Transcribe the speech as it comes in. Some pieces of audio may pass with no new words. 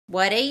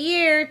What a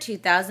year,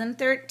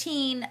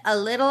 2013. A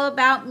little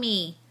about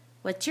me.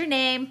 What's your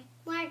name?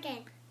 Morgan.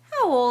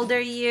 How old are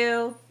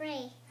you?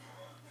 3.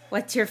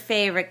 What's your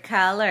favorite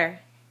color?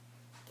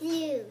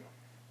 Blue.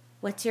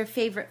 What's your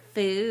favorite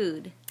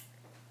food?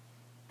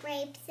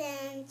 Grapes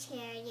and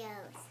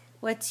Cheerios.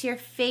 What's your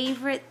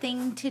favorite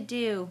thing to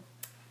do?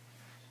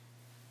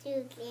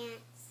 Do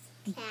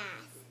dance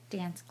class.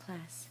 Dance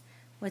class.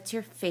 What's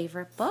your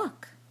favorite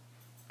book?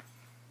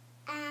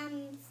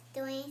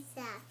 Doing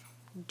stuff.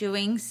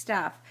 Doing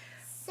stuff.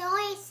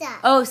 Sewing stuff.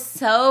 Oh,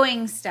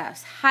 sewing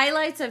stuff.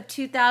 Highlights of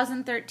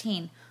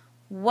 2013.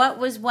 What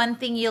was one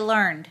thing you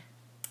learned?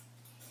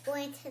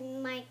 Going to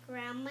my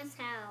grandma's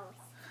house.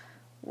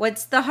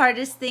 What's the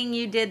hardest thing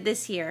you did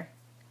this year?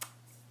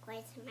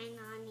 Going to my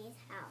nanny's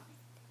house.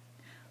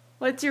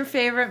 What's your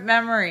favorite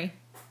memory?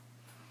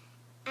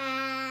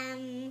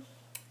 Good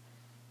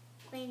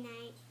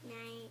night.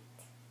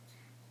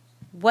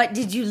 What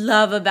did you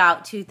love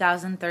about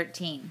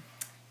 2013?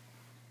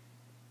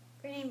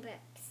 Reading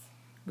books.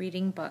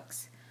 Reading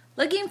books.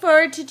 Looking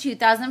forward to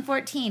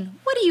 2014.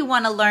 What do you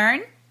want to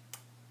learn?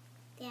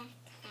 Dance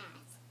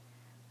class.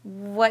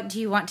 What do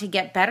you want to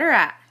get better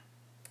at?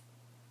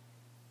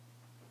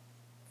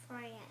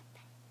 Throwing up.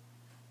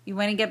 You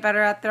want to get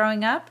better at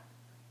throwing up?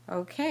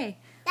 Okay.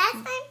 Last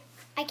time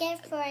I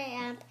get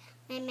throwing up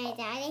with my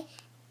daddy,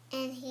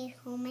 and he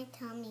held my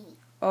tummy.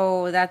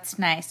 Oh, that's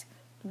nice.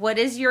 What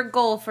is your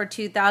goal for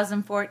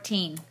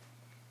 2014?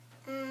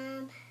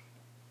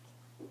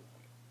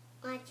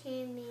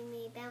 Watching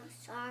Mimi Bell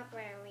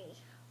Strawberry.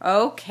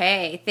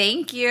 Okay,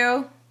 thank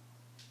you.